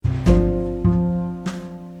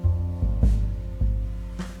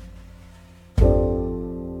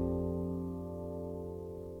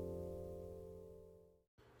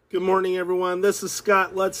Good morning, everyone. This is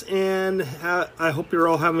Scott Lutz, and I hope you're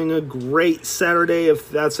all having a great Saturday,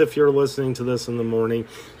 if you're listening to this in the morning.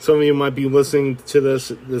 Some of you might be listening to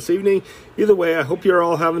this evening. Either way, I hope you're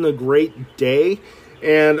all having a great day,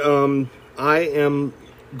 and I am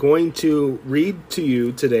going to read to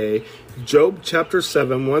you today Job chapter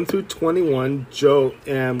 7, 1 through 21, Job,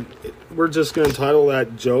 and we're just going to title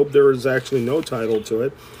that Job. There is actually no title to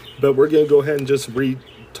it, but we're going to go ahead and just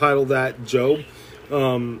retitle that Job.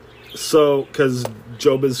 Because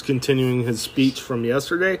Job is continuing his speech from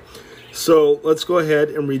yesterday. So let's go ahead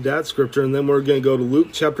and read that scripture, and then we're going to go to Luke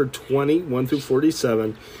chapter 20, 1 through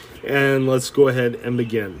 47, and let's go ahead and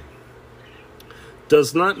begin.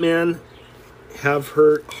 Does not man have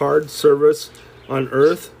hard service on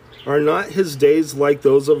earth? Are not his days like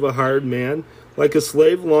those of a hired man, like a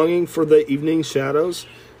slave longing for the evening shadows,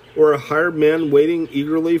 or a hired man waiting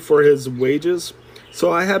eagerly for his wages? So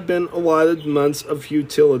I have been allotted months of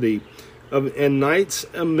futility, and nights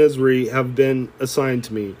of misery have been assigned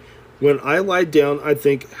to me. When I lie down, I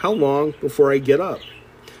think, how long before I get up?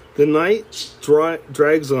 The night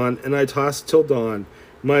drags on, and I toss till dawn.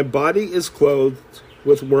 My body is clothed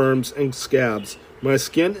with worms and scabs. My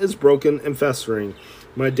skin is broken and festering.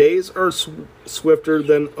 My days are swifter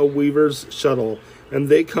than a weaver's shuttle, and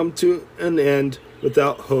they come to an end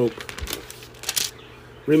without hope.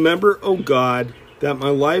 Remember, O God, that my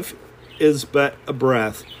life is but a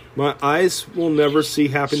breath. My eyes will never see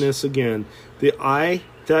happiness again. The eye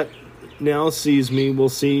that now sees me will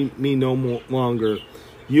see me no longer.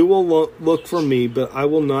 You will look for me, but I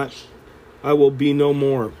will not. I will be no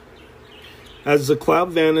more. As the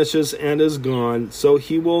cloud vanishes and is gone, so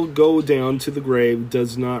he will go down to the grave,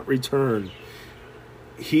 does not return.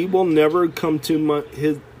 He will never come to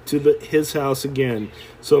his house again,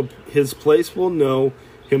 so his place will know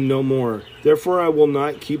him no more. Therefore I will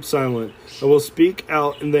not keep silent. I will speak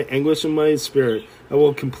out in the anguish of my spirit. I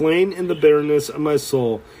will complain in the bitterness of my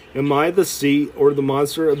soul. Am I the sea or the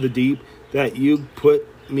monster of the deep that you put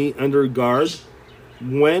me under guard?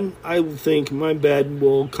 When I think my bed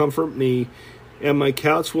will comfort me and my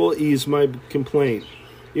couch will ease my complaint,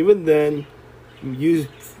 even then you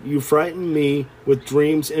frighten me with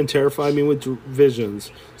dreams and terrify me with visions,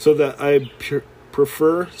 so that I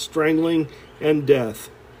prefer strangling and death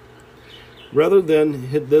rather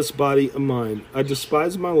than this body of mine. I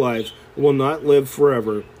despise my life, and will not live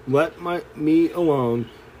forever. Let me alone.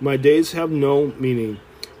 My days have no meaning.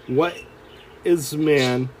 What is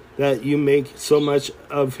man that you make so much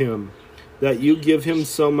of him, that you give him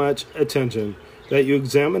so much attention, that you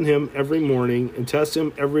examine him every morning and test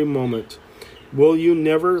him every moment? Will you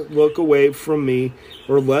never look away from me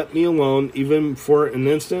or let me alone even for an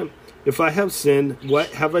instant? If I have sinned, what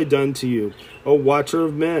have I done to you, O watcher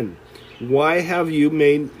of men? Why have you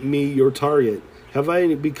made me your target? Have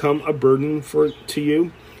I become a burden to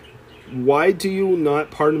you? Why do you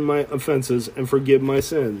not pardon my offenses and forgive my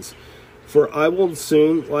sins? For I will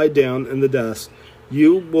soon lie down in the dust.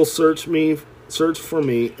 You will search for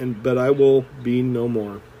me, but I will be no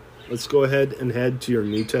more. Let's go ahead and head to your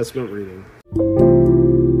New Testament reading.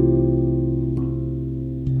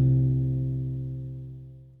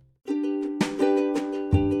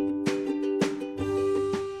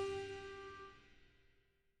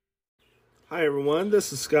 Hi everyone,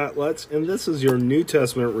 this is Scott Lutz, and this is your New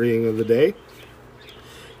Testament reading of the day.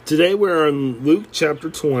 Today we're on Luke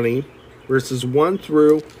chapter 20, verses 1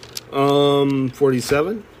 through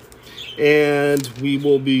 47, and we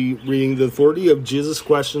will be reading the authority of Jesus'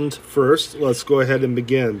 questions first. Let's go ahead and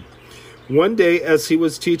begin. One day, as he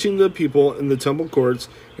was teaching the people in the temple courts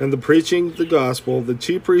and preaching the gospel, the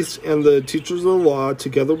chief priests and the teachers of the law,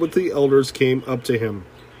 together with the elders, came up to him.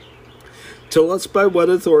 Tell us, by what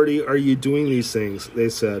authority are you doing these things? They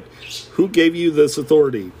said. Who gave you this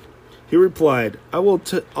authority? He replied, I will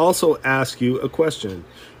also ask you a question.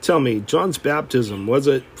 Tell me, John's baptism, was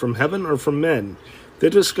it from heaven or from men? They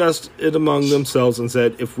discussed it among themselves and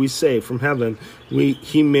said, if we say from heaven,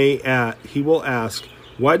 he will ask,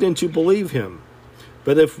 why didn't you believe him?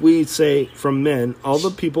 But if we say from men, all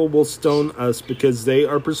the people will stone us because they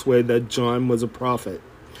are persuaded that John was a prophet.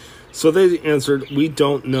 So they answered, we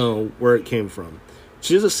don't know where it came from.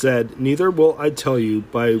 Jesus said, neither will I tell you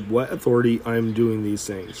by what authority I am doing these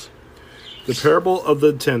things. The parable of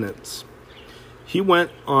the tenants. He went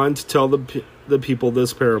on to tell the people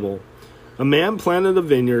this parable. A man planted a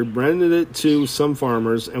vineyard, rented it to some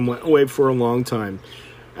farmers, and went away for a long time.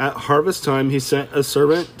 At harvest time, he sent a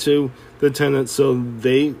servant to the tenants so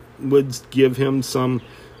they would give him some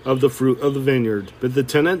of the fruit of the vineyard. But the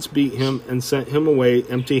tenants beat him and sent him away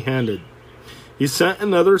empty-handed. He sent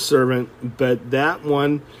another servant, but that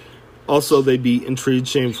one also they beat and treated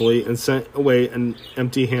shamefully and sent away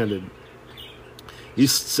empty-handed. He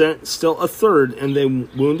sent still a third, and they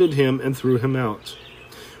wounded him and threw him out.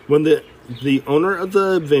 When the owner of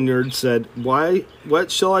the vineyard said,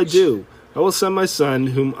 what shall I do? I will send my son,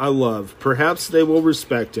 whom I love. Perhaps they will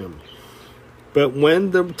respect him. But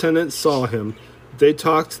when the tenants saw him, they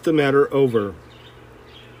talked the matter over.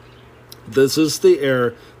 This is the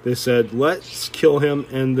heir, they said. Let's kill him,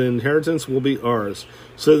 and the inheritance will be ours.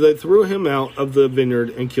 So they threw him out of the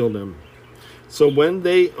vineyard and killed him. So when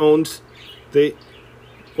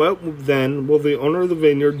what then will the owner of the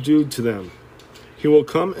vineyard do to them? He will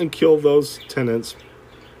come and kill those tenants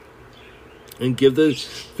and give the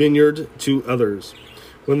vineyard to others.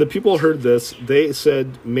 When the people heard this, they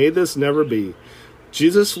said, May this never be.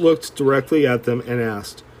 Jesus looked directly at them and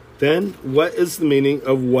asked, Then what is the meaning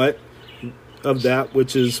of that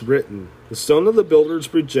which is written? The stone of the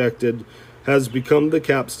builders rejected has become the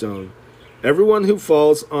capstone. Everyone who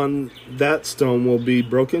falls on that stone will be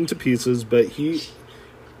broken to pieces, but he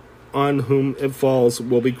on whom it falls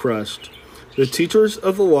will be crushed. The teachers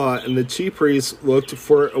of the law and the chief priests looked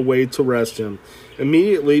for a way to arrest him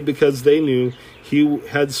immediately, because they knew he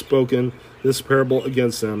had spoken this parable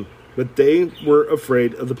against them, but they were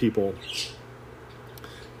afraid of the people.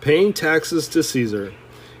 Paying taxes to Caesar.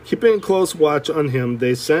 Keeping a close watch on him,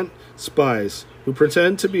 they sent spies who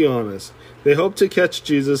pretended to be honest. They hoped to catch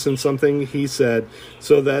Jesus in something he said,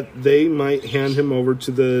 so that they might hand him over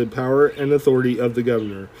to the power and authority of the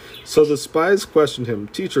governor. So the spies questioned him,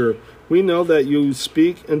 Teacher, we know that you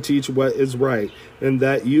speak and teach what is right, and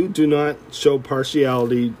that you do not show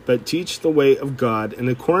partiality, but teach the way of God in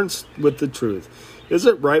accordance with the truth. Is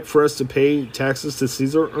it right for us to pay taxes to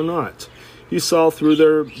Caesar or not? He saw through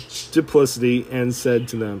their duplicity and said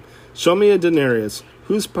to them, Show me a denarius.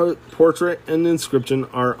 Whose portrait and inscription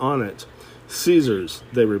are on it? Caesar's,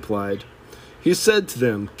 they replied. He said to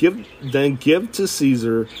them, Give to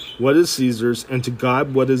Caesar what is Caesar's, and to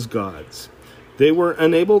God what is God's. They were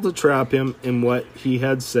unable to trap him in what he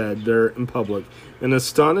had said there in public, and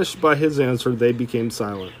astonished by his answer, they became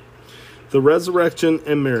silent. The resurrection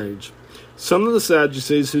and marriage. Some of the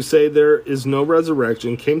Sadducees, who say there is no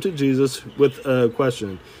resurrection, came to Jesus with a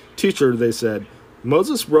question. Teacher, they said,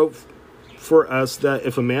 Moses wrote for us that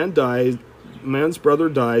if a man's brother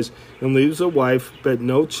dies and leaves a wife but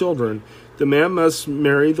no children, the man must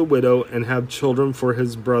marry the widow and have children for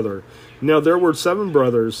his brother. Now there were 7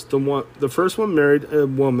 brothers. The first one married a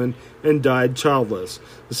woman and died childless.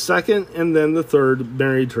 The second and then the third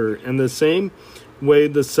married her, and the same way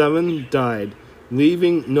the 7 died,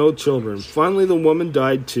 leaving no children. Finally the woman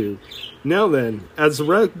died too. Now then, as the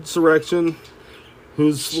resurrection,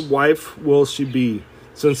 whose wife will she be,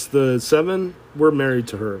 since the 7 were married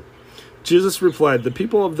to her? Jesus replied, The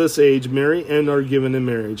people of this age marry and are given in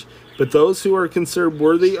marriage, but those who are considered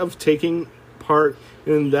worthy of taking part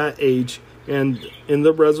in that age and in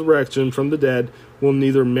the resurrection from the dead will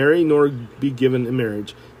neither marry nor be given in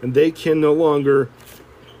marriage, and they can no longer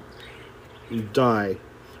die,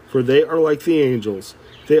 for they are like the angels.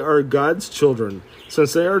 They are God's children,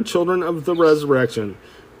 since they are children of the resurrection.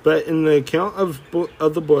 But in the account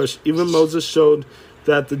of the bush, even Moses showed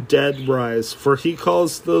that the dead rise, for he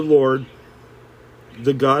calls the Lord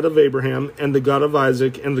the God of Abraham, and the God of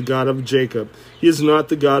Isaac, and the God of Jacob. He is not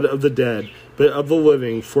the God of the dead, but of the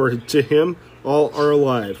living, for to him all are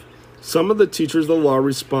alive. Some of the teachers of the law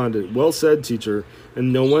responded, Well said, teacher,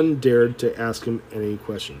 and no one dared to ask him any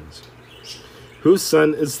questions. Whose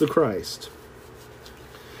son is the Christ?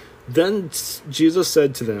 Then Jesus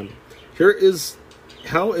said to them,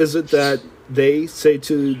 How is it that they say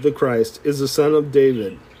to the Christ is the son of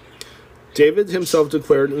David? David himself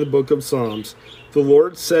declared in the book of Psalms, The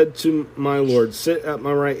Lord said to my Lord, Sit at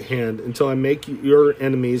my right hand until I make your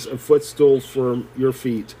enemies a footstool for your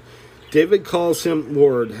feet. David calls him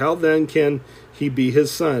Lord. How then can he be his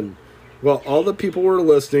son? While all the people were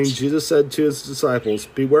listening, Jesus said to his disciples,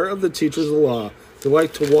 Beware of the teachers of the law. They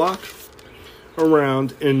like to walk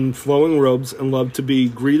around in flowing robes and love to be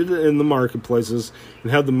greeted in the marketplaces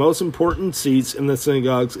and have the most important seats in the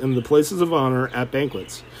synagogues and the places of honor at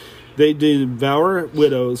banquets. They devour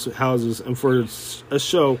widows' houses and for a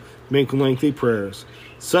show make lengthy prayers.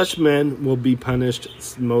 Such men will be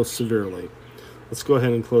punished most severely. Let's go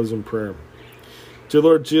ahead and close in prayer. Dear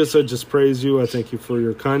Lord Jesus, I just praise you. I thank you for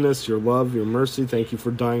your kindness, your love, your mercy. Thank you for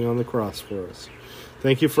dying on the cross for us.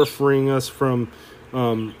 Thank you for freeing us from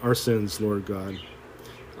our sins, Lord God.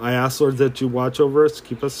 I ask, Lord, that you watch over us,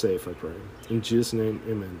 keep us safe, I pray. In Jesus' name,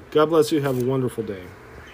 amen. God bless you. Have a wonderful day.